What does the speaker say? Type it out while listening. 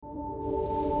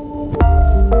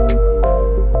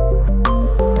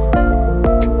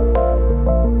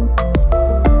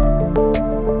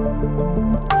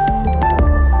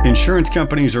Insurance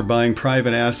companies are buying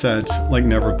private assets like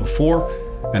never before,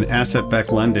 and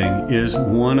asset-backed lending is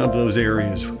one of those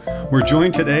areas. We're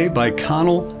joined today by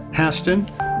Connell Haston,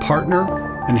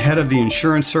 partner and head of the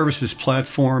insurance services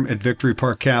platform at Victory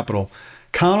Park Capital.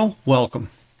 Connell,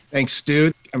 welcome. Thanks,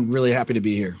 Stu. I'm really happy to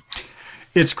be here.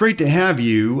 It's great to have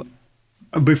you.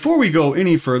 Before we go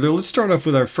any further, let's start off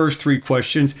with our first three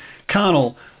questions.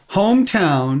 Connell,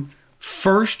 hometown,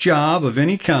 first job of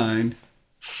any kind,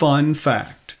 fun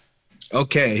fact.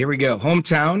 Okay, here we go.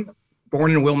 Hometown,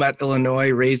 born in Wilmette, Illinois,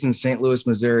 raised in St. Louis,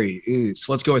 Missouri. Ooh,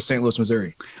 so let's go with St. Louis,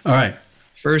 Missouri. All right.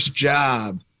 First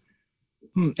job.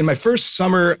 In my first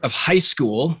summer of high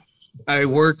school, I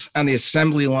worked on the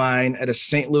assembly line at a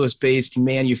St. Louis-based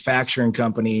manufacturing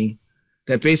company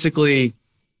that basically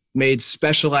made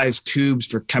specialized tubes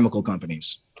for chemical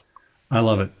companies. I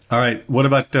love it. All right. What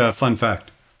about fun fact?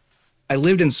 I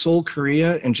lived in Seoul,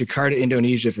 Korea, and Jakarta,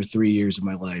 Indonesia for 3 years of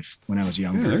my life when I was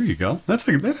younger. Yeah, there you go. That's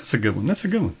a good one. That's a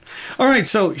good one. All right.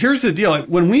 So here's the deal.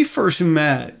 When we first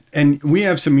met, and we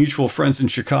have some mutual friends in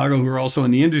Chicago who are also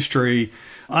in the industry,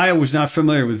 I was not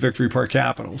familiar with Victory Park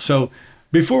Capital. So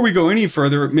before we go any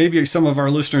further, maybe some of our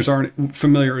listeners aren't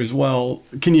familiar as well.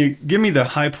 Can you give me the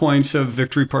high points of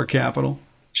Victory Park Capital?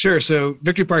 Sure. So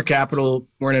Victory Park Capital,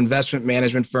 we're an investment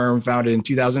management firm founded in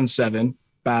 2007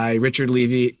 by Richard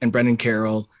Levy and Brendan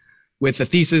Carroll with the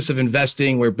thesis of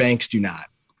investing where banks do not.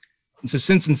 And so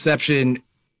since inception,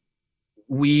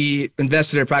 we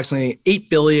invested approximately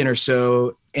 $8 billion or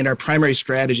so, and our primary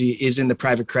strategy is in the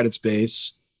private credit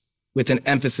space with an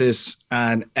emphasis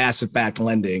on asset-backed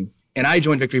lending. And I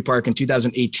joined Victory Park in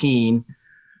 2018.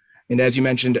 And as you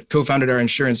mentioned, co-founded our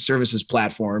insurance services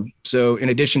platform. So in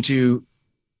addition to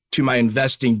my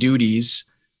investing duties,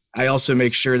 I also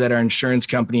make sure that our insurance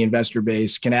company investor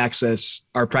base can access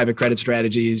our private credit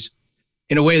strategies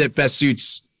in a way that best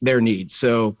suits their needs.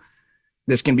 So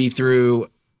this can be through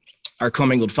our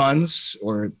commingled funds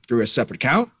or through a separate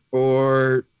account,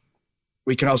 or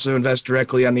we can also invest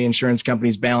directly on the insurance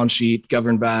company's balance sheet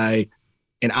governed by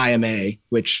an IMA,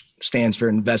 which stands for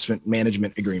Investment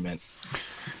Management Agreement.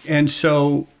 And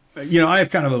so, I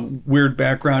have kind of a weird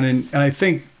background, and I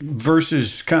think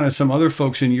versus kind of some other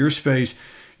folks in your space,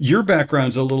 your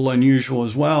background's a little unusual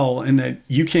as well in that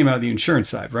you came out of the insurance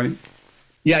side, right?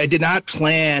 Yeah, I did not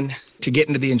plan to get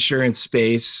into the insurance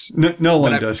space. No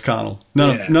one does, Connell.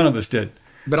 None of us did.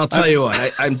 But I'll tell you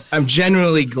what, I'm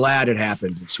genuinely glad it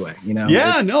happened this way.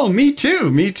 Yeah, me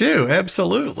too.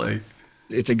 Absolutely.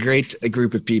 It's a great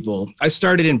group of people. I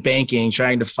started in banking,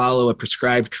 trying to follow a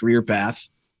prescribed career path.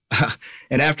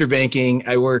 And after banking,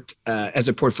 I worked as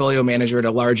a portfolio manager at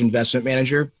a large investment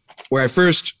manager, where I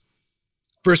first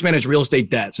managed real estate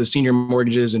debt, so senior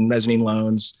mortgages and mezzanine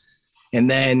loans, and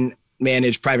then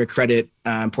managed private credit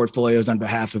portfolios on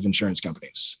behalf of insurance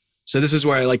companies. So this is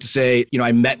where I like to say,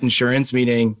 I met insurance,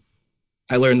 meaning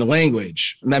I learned the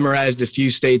language, memorized a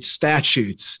few state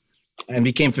statutes, and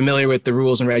became familiar with the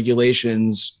rules and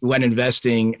regulations when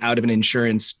investing out of an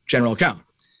insurance general account.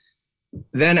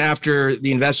 Then after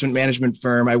the investment management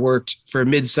firm, I worked for a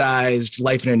mid-sized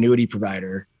life and annuity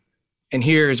provider. And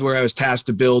here's where I was tasked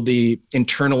to build the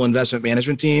internal investment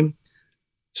management team.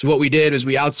 So what we did is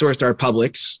we outsourced our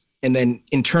publics and then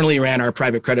internally ran our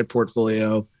private credit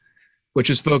portfolio, which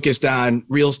was focused on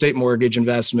real estate mortgage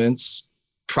investments,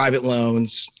 private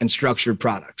loans, and structured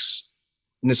products.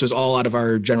 And this was all out of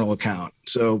our general account.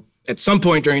 So at some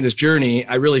point during this journey,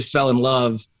 I really fell in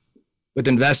love with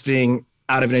investing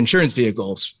out of an insurance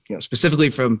vehicle, specifically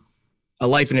from a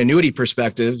life and annuity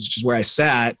perspective, which is where I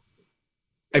sat.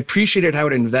 I appreciated how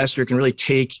an investor can really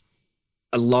take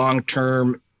a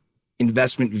long-term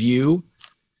investment view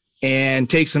and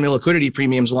take some illiquidity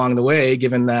premiums along the way,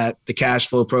 given that the cash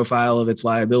flow profile of its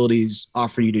liabilities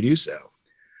offer you to do so.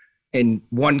 And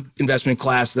one investment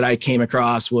class that I came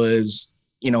across was,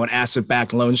 an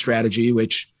asset-backed loan strategy,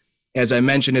 which, as I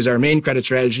mentioned, is our main credit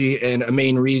strategy and a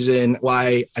main reason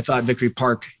why I thought Victory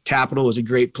Park Capital was a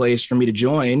great place for me to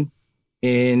join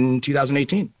in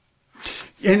 2018.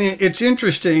 And it's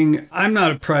interesting. I'm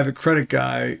not a private credit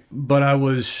guy, but I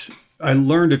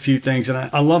learned a few things, and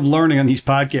I love learning on these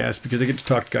podcasts because I get to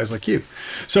talk to guys like you.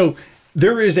 So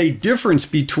there is a difference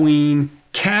between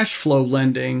cash flow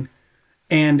lending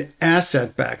and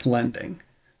asset-backed lending.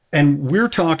 And we're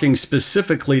talking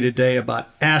specifically today about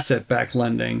asset-backed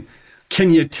lending. Can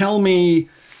you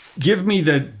give me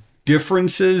the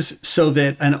differences so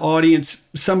that an audience,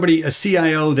 a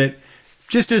CIO that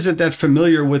just isn't that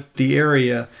familiar with the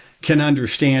area can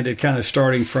understand it, kind of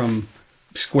starting from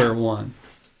square one?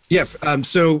 Yeah.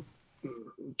 So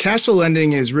cash flow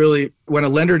lending is really when a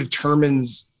lender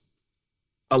determines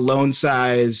a loan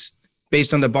size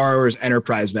based on the borrower's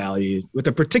enterprise value, with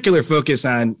a particular focus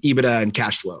on EBITDA and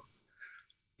cash flow.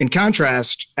 In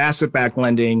contrast, asset-backed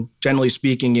lending, generally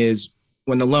speaking, is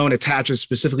when the loan attaches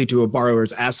specifically to a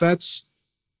borrower's assets,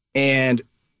 and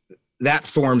that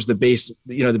forms the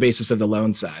basis of the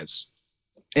loan size.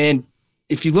 And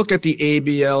if you look at the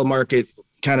ABL market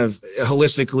kind of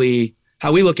holistically,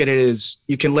 how we look at it is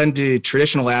you can lend to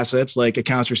traditional assets like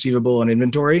accounts receivable and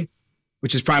inventory,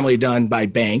 which is primarily done by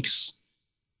banks.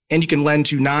 And you can lend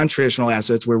to non-traditional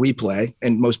assets where we play,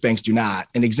 and most banks do not.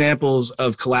 And examples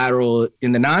of collateral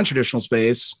in the non-traditional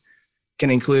space can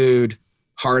include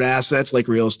hard assets like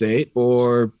real estate,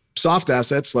 or soft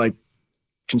assets like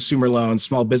consumer loans,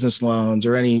 small business loans,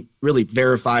 or any really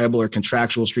verifiable or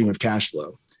contractual stream of cash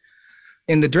flow.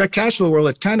 In the direct cash flow world,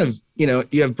 it kind of,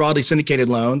 you have broadly syndicated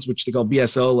loans, which they call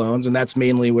BSL loans, and that's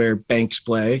mainly where banks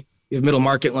play. You have middle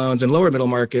market loans and lower middle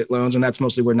market loans, and that's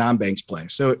mostly where non-banks play.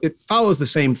 So it follows the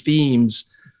same themes.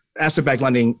 Asset-backed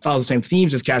lending follows the same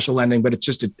themes as cash flow lending, but it's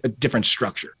just a different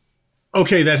structure.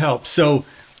 Okay, that helps. So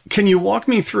can you walk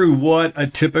me through what a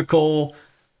typical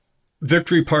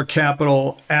Victory Park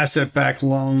Capital asset-backed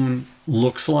loan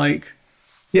looks like?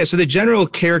 Yeah, so the general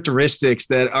characteristics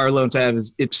that our loans have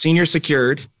is it's senior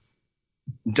secured,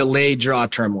 delayed draw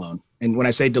term loan. And when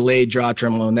I say delayed draw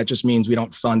term loan, that just means we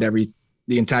don't fund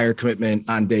the entire commitment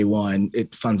on day one.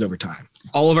 It funds over time.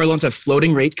 All of our loans have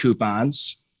floating rate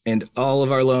coupons, and all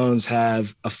of our loans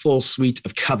have a full suite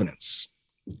of covenants.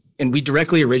 And we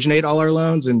directly originate all our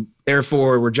loans, and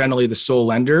therefore we're generally the sole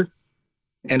lender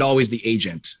and always the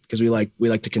agent, because we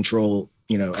like to control,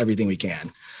 everything we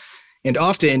can. And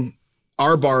often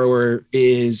our borrower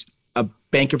is a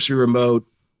bankruptcy remote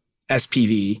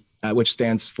SPV, which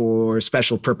stands for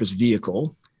special purpose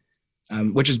vehicle,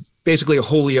 which is basically a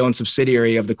wholly owned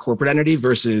subsidiary of the corporate entity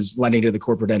versus lending to the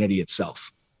corporate entity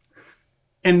itself.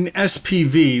 And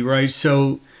SPV, right?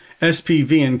 So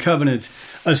SPV and covenants,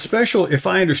 if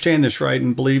I understand this right,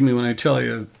 and believe me when I tell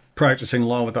you, practicing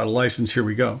law without a license, here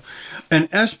we go. An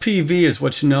SPV is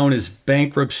what's known as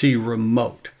bankruptcy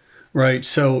remote, right?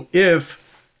 So if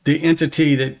the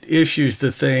entity that issues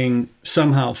the thing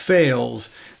somehow fails,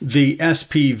 the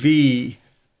SPV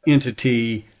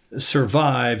entity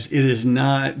survives. It is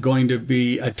not going to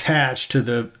be attached to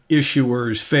the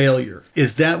issuer's failure.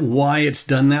 Is that why it's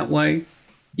done that way?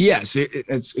 Yes,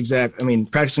 it's exact. I mean,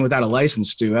 practicing without a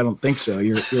license, Stu, I don't think so.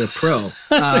 You're a pro.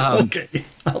 Okay.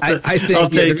 I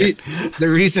think the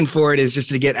reason for it is just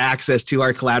to get access to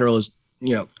our collateral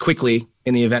quickly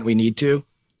in the event we need to.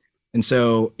 And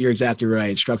so you're exactly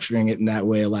right. Structuring it in that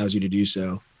way allows you to do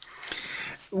so.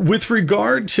 With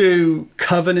regard to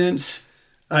covenants,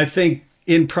 I think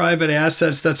in private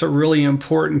assets, that's a really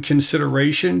important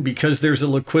consideration because there's a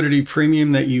liquidity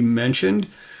premium that you mentioned.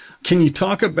 Can you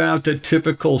talk about the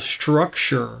typical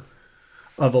structure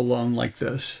of a loan like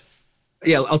this?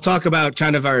 Yeah, I'll talk about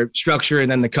kind of our structure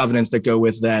and then the covenants that go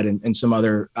with that and some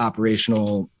other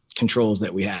operational controls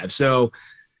that we have. So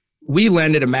we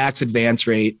lend at a max advance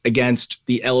rate against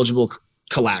the eligible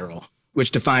collateral,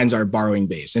 which defines our borrowing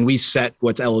base. And we set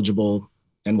what's eligible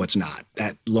and what's not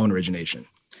at loan origination.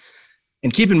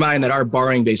 And keep in mind that our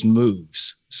borrowing base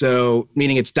moves. So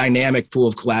meaning it's dynamic pool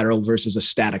of collateral versus a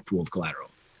static pool of collateral.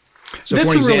 So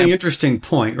that's a really interesting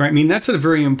point, right? I mean, that's a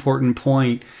very important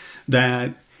point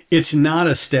that it's not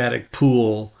a static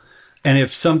pool. And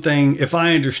if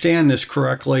I understand this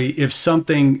correctly, if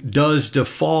something does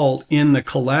default in the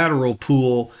collateral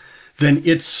pool, then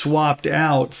it's swapped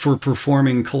out for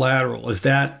performing collateral.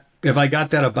 Have I got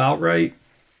that about right?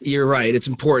 You're right. It's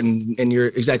important. And you're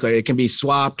exactly right. It can be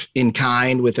swapped in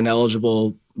kind with an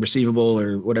eligible receivable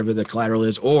or whatever the collateral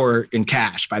is, or in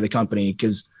cash by the company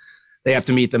because they have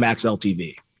to meet the max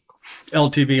LTV.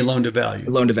 LTV, loan to value.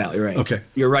 Loan to value, right. Okay.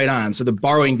 You're right on. So the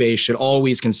borrowing base should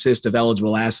always consist of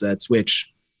eligible assets, which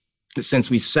since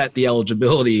we set the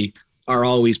eligibility are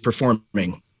always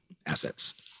performing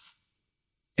assets.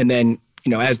 And then,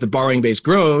 as the borrowing base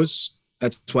grows,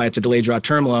 that's why it's a delayed draw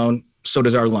term loan. So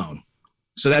does our loan.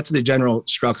 So that's the general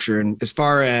structure. And as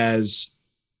far as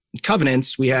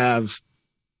covenants,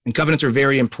 and covenants are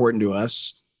very important to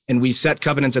us. And we set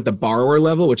covenants at the borrower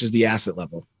level, which is the asset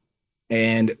level.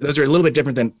 And those are a little bit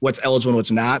different than what's eligible and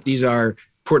what's not. These are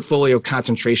portfolio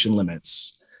concentration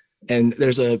limits. And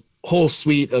there's a whole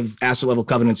suite of asset level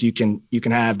covenants you can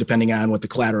have depending on what the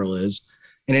collateral is.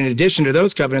 And in addition to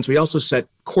those covenants, we also set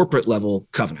corporate level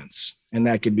covenants. And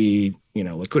that could be,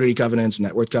 liquidity covenants,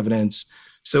 net worth covenants.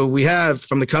 So we have,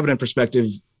 from the covenant perspective,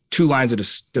 two lines of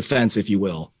defense, if you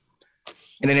will.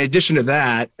 And in addition to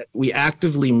that, we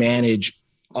actively manage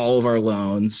all of our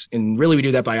loans. And really we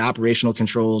do that by operational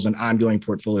controls and ongoing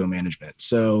portfolio management.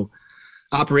 So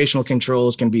Operational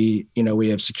controls can be, we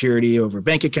have security over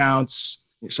bank accounts.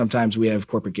 Sometimes we have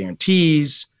corporate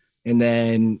guarantees. And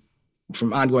then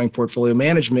from ongoing portfolio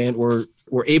management, we're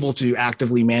able to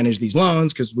actively manage these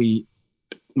loans because we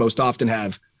most often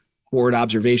have board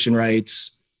observation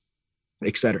rights,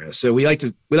 et cetera. So we like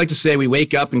to say we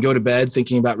wake up and go to bed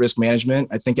thinking about risk management.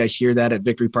 I think I hear that at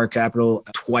Victory Park Capital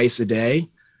twice a day.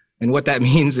 And what that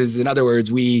means is, in other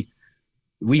words, we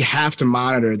have to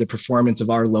monitor the performance of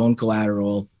our loan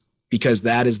collateral because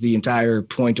that is the entire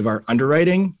point of our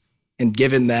underwriting. And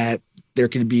given that there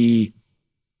could be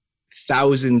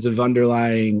thousands of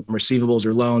underlying receivables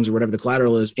or loans or whatever the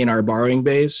collateral is in our borrowing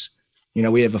base,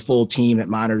 we have a full team that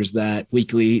monitors that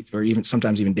weekly or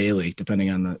sometimes even daily, depending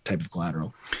on the type of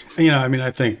collateral.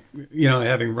 I think,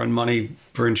 having run money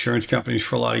for insurance companies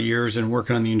for a lot of years and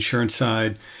working on the insurance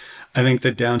side, I think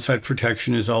that downside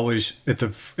protection is always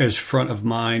as front of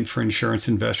mind for insurance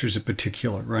investors in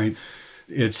particular, right?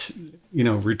 It's,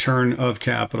 return of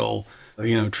capital,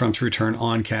 Trump's return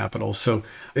on capital. So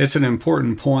it's an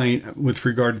important point with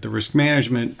regard to the risk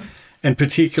management. And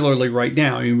particularly right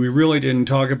now, we really didn't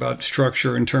talk about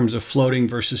structure in terms of floating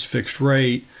versus fixed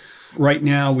rate. Right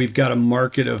now, we've got a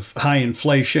market of high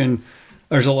inflation.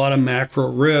 There's a lot of macro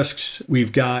risks.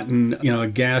 We've gotten, a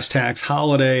gas tax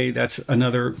holiday. That's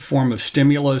another form of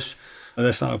stimulus.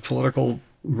 That's not a political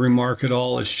remark at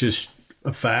all. It's just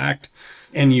a fact.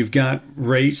 And you've got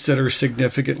rates that are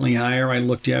significantly higher. I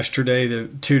looked yesterday, the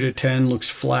 2 to 10 looks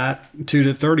flat, 2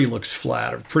 to 30 looks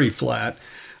flat or pretty flat.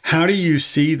 How do you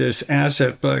see this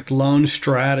asset-backed loan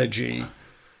strategy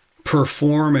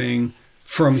performing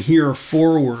from here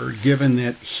forward, given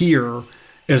that here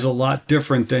is a lot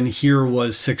different than here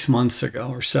was 6 months ago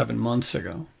or 7 months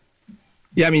ago?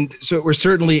 Yeah, so we're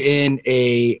certainly in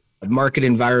a market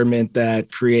environment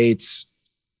that creates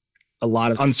a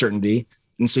lot of uncertainty.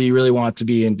 And so you really want to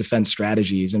be in defense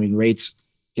strategies. Rates,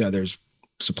 there's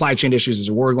supply chain issues, there's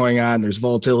a war going on, there's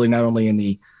volatility not only in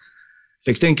the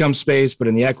fixed income space, but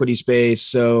in the equity space.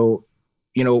 So,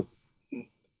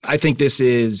 I think this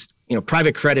is,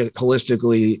 private credit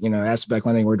holistically, asset-backed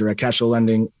lending or direct cash flow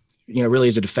lending, really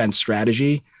is a defense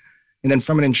strategy. And then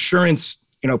from an insurance,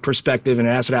 perspective and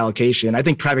asset allocation, I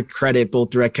think private credit,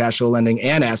 both direct cash flow lending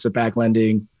and asset-backed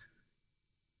lending,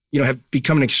 have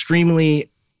become an extremely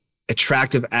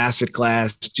attractive asset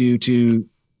class due to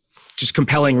just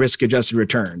compelling risk-adjusted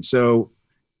returns. So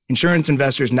insurance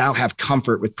investors now have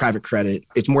comfort with private credit.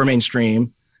 It's more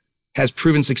mainstream, has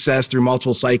proven success through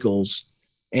multiple cycles.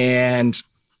 And,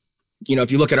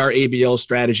 if you look at our ABL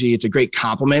strategy, it's a great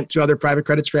complement to other private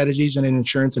credit strategies in an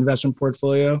insurance investment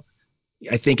portfolio.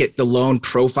 I think the loan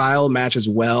profile matches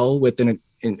well with an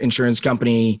insurance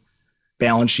company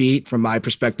balance sheet. From my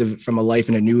perspective, from a life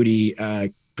and annuity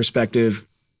perspective,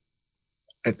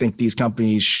 I think these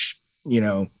companies,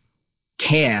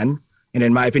 can, and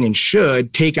in my opinion,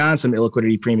 should take on some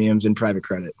illiquidity premiums in private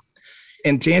credit.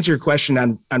 And to answer your question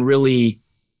on really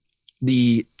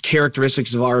the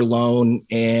characteristics of our loan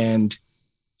and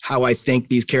how I think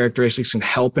these characteristics can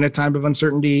help in a time of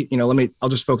uncertainty, I'll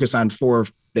just focus on 4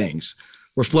 things.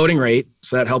 We're floating rate,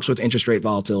 so that helps with interest rate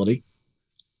volatility.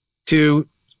 2,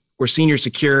 we're senior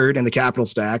secured in the capital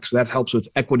stack, so that helps with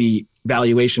equity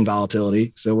valuation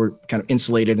volatility. So we're kind of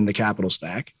insulated in the capital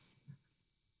stack.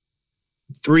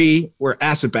 3, we're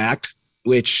asset backed,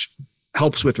 which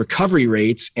helps with recovery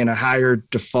rates in a higher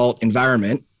default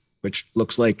environment, which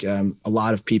looks like a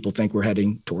lot of people think we're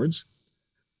heading towards.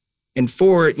 And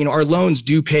 4, our loans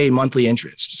do pay monthly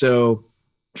interest. So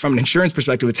from an insurance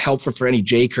perspective, it's helpful for any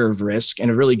J-curve risk and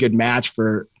a really good match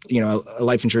for, a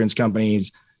life insurance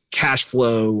company's cash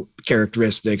flow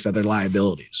characteristics of their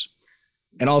liabilities.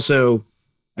 And also,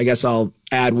 I guess I'll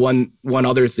add one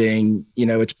other thing,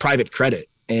 it's private credit.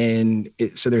 And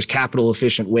so there's capital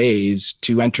efficient ways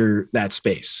to enter that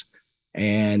space.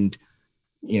 And,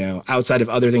 outside of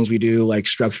other things we do like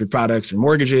structured products and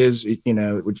mortgages,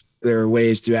 there are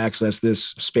ways to access this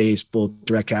space, both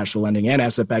direct cash flow lending and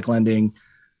asset-backed lending,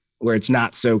 where it's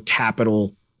not so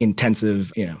capital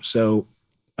intensive, So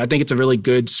I think it's a really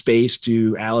good space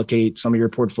to allocate some of your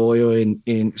portfolio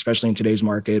in especially in today's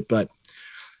market. But,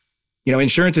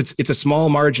 insurance, it's a small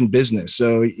margin business.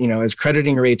 So, as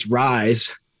crediting rates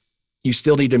rise, you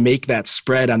still need to make that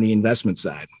spread on the investment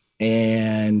side.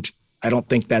 And I don't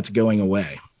think that's going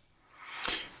away.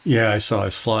 Yeah, I saw a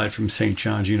slide from St.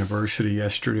 John's University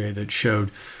yesterday that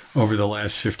showed over the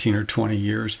last 15 or 20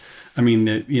 years,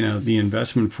 the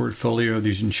investment portfolio of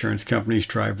these insurance companies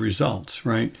drive results,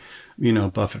 right?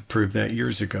 Buffett proved that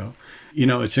years ago.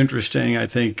 It's interesting.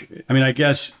 I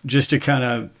guess just to kind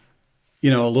of,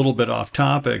 a little bit off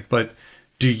topic, but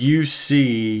do you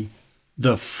see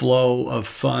the flow of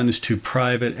funds to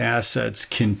private assets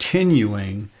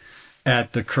continuing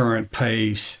at the current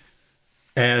pace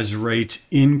as rates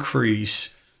increase,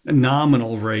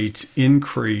 nominal rates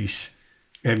increase.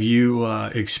 Have you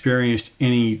experienced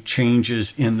any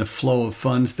changes in the flow of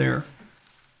funds there?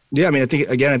 Yeah, I mean, I think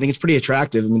it's pretty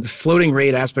attractive. I mean, the floating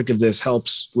rate aspect of this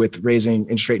helps with raising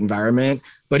interest rate environment.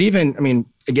 But even, I mean,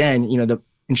 again, the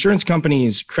insurance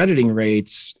companies' crediting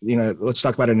rates, let's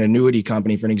talk about an annuity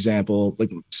company, for an example,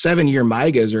 like 7-year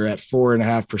MYGAs are at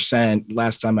 4.5%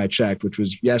 last time I checked, which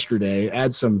was yesterday.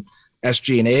 Add some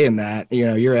SG&A in that,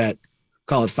 you're at,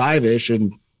 call it 5-ish,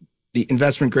 and the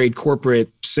investment grade corporate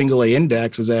single A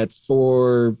index is at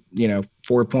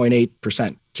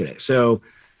 4.8% today. So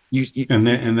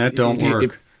that don't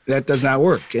work. That does not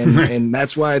work. And and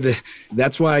that's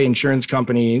why insurance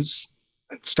companies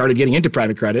started getting into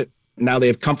private credit. Now they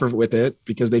have comfort with it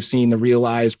because they've seen the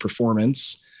realized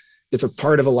performance. It's a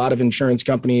part of a lot of insurance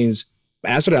companies'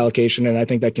 asset allocation. And I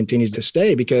think that continues to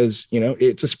stay because,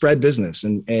 it's a spread business.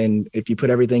 And if you put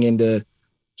everything into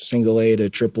single A to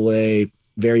triple A,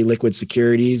 very liquid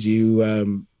securities,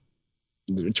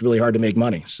 it's really hard to make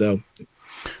money. So.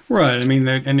 Right. I mean,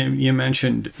 and you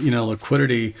mentioned,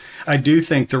 liquidity. I do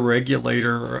think the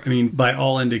regulator, by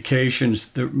all indications,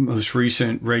 the most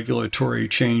recent regulatory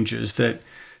changes that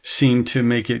seem to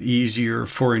make it easier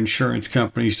for insurance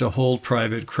companies to hold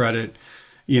private credit,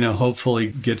 hopefully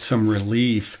get some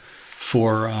relief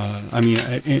for,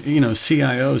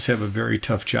 CIOs have a very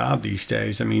tough job these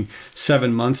days.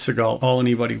 7 months ago, all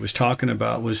anybody was talking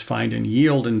about was finding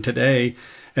yield. And today,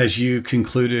 as you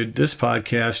concluded this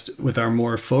podcast with our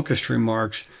more focused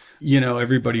remarks,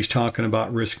 everybody's talking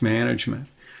about risk management.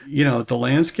 The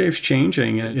landscape's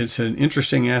changing, and it's an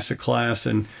interesting asset class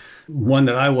and one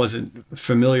that I wasn't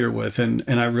familiar with. And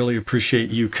I really appreciate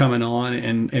you coming on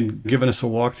and giving us a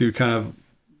walkthrough.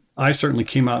 I certainly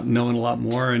came out knowing a lot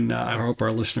more, and I hope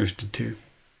our listeners did too.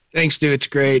 Thanks, Stu. It's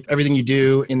great. Everything you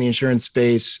do in the insurance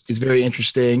space is very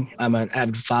interesting. I'm an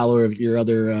avid follower of your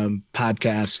other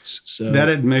podcasts. So that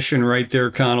admission right there,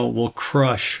 Connell, will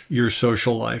crush your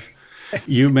social life.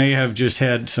 You may have just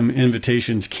had some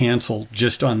invitations canceled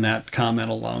just on that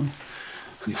comment alone.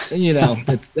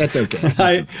 That's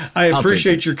okay. I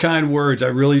appreciate your kind words. I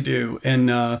really do.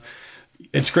 And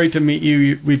it's great to meet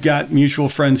you. We've got mutual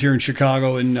friends here in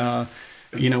Chicago, and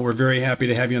we're very happy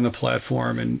to have you on the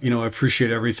platform, and, I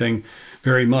appreciate everything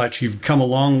very much. You've come a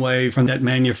long way from that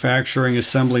manufacturing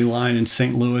assembly line in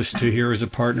St. Louis to here as a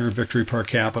partner of Victory Park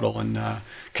Capital, and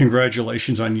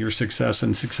congratulations on your success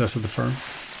and success of the firm.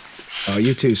 Oh,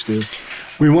 you too, Stu.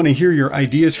 We want to hear your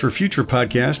ideas for future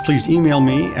podcasts. Please email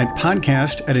me at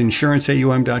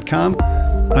podcast@insuranceaum.com.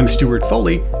 I'm Stuart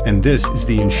Foley, and this is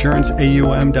the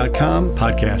InsuranceAUM.com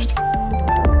podcast.